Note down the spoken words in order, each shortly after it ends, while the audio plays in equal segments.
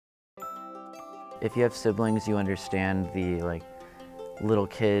If you have siblings, you understand the like little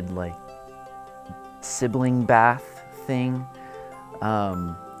kid like sibling bath thing.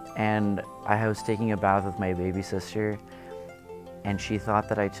 And I was taking a bath with my baby sister, and she thought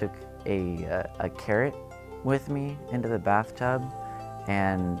that I took a carrot with me into the bathtub,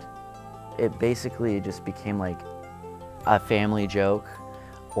 and it basically just became like a family joke,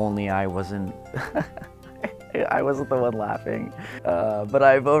 only I wasn't I wasn't the one laughing. But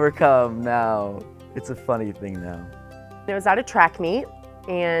I've overcome now. It's a funny thing now. I was at a track meet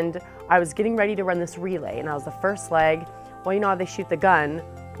and I was getting ready to run this relay, and I was the first leg. Well, you know how they shoot the gun.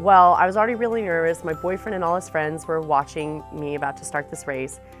 Well, I was already really nervous. My boyfriend and all his friends were watching me about to start this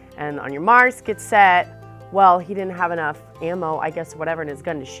race. And on your marks, get set. Well, he didn't have enough ammo, I guess, whatever, in his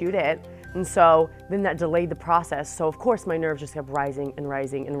gun to shoot it. And so then that delayed the process. So of course my nerves just kept rising and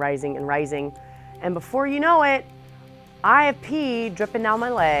rising and rising and rising. And before you know it, I have pee dripping down my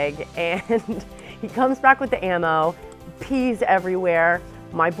leg, and he comes back with the ammo, pee's everywhere.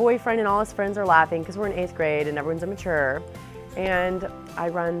 My boyfriend and all his friends are laughing because we're in 8th grade and everyone's immature. And I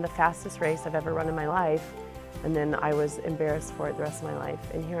run the fastest race I've ever run in my life. And then I was embarrassed for it the rest of my life.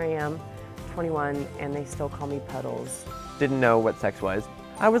 And here I am, 21, and they still call me Puddles. Didn't know what sex was.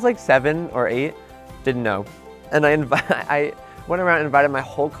 I was like 7 or 8, didn't know. And I went around and invited my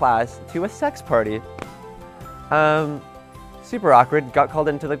whole class to a sex party. Super awkward, got called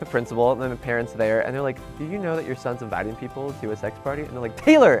into like the principal and then the parents there, and they're like, do you know that your son's inviting people to a sex party? And they're like,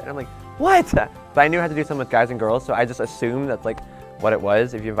 Taylor! And I'm like, what? But I knew I had to do something with guys and girls, so I just assumed that's like what it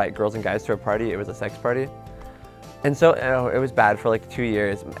was. If you invite girls and guys to a party, it was a sex party. And so it was bad for like 2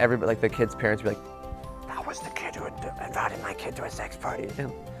 years. Everybody, like the kids' parents would be like, that was the kid who invited my kid to a sex party. And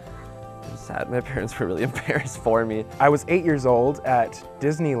it was sad. My parents were really embarrassed for me. I was 8 years old at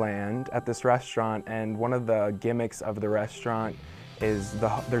Disneyland at this restaurant, and one of the gimmicks of the restaurant is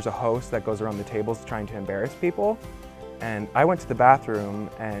there's a host that goes around the tables trying to embarrass people. And I went to the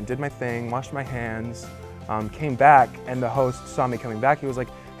bathroom and did my thing, washed my hands, came back, and the host saw me coming back. He was like,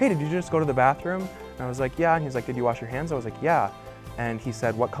 hey, did you just go to the bathroom? And I was like, yeah. And he's like, did you wash your hands? I was like, yeah. And he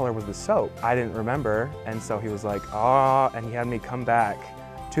said, what color was the soap? I didn't remember. And so he was like, ah, and he had me come back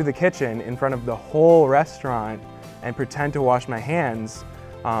to the kitchen in front of the whole restaurant and pretend to wash my hands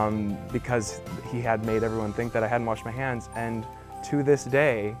because he had made everyone think that I hadn't washed my hands. And to this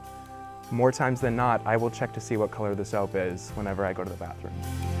day, more times than not, I will check to see what color the soap is whenever I go to the bathroom.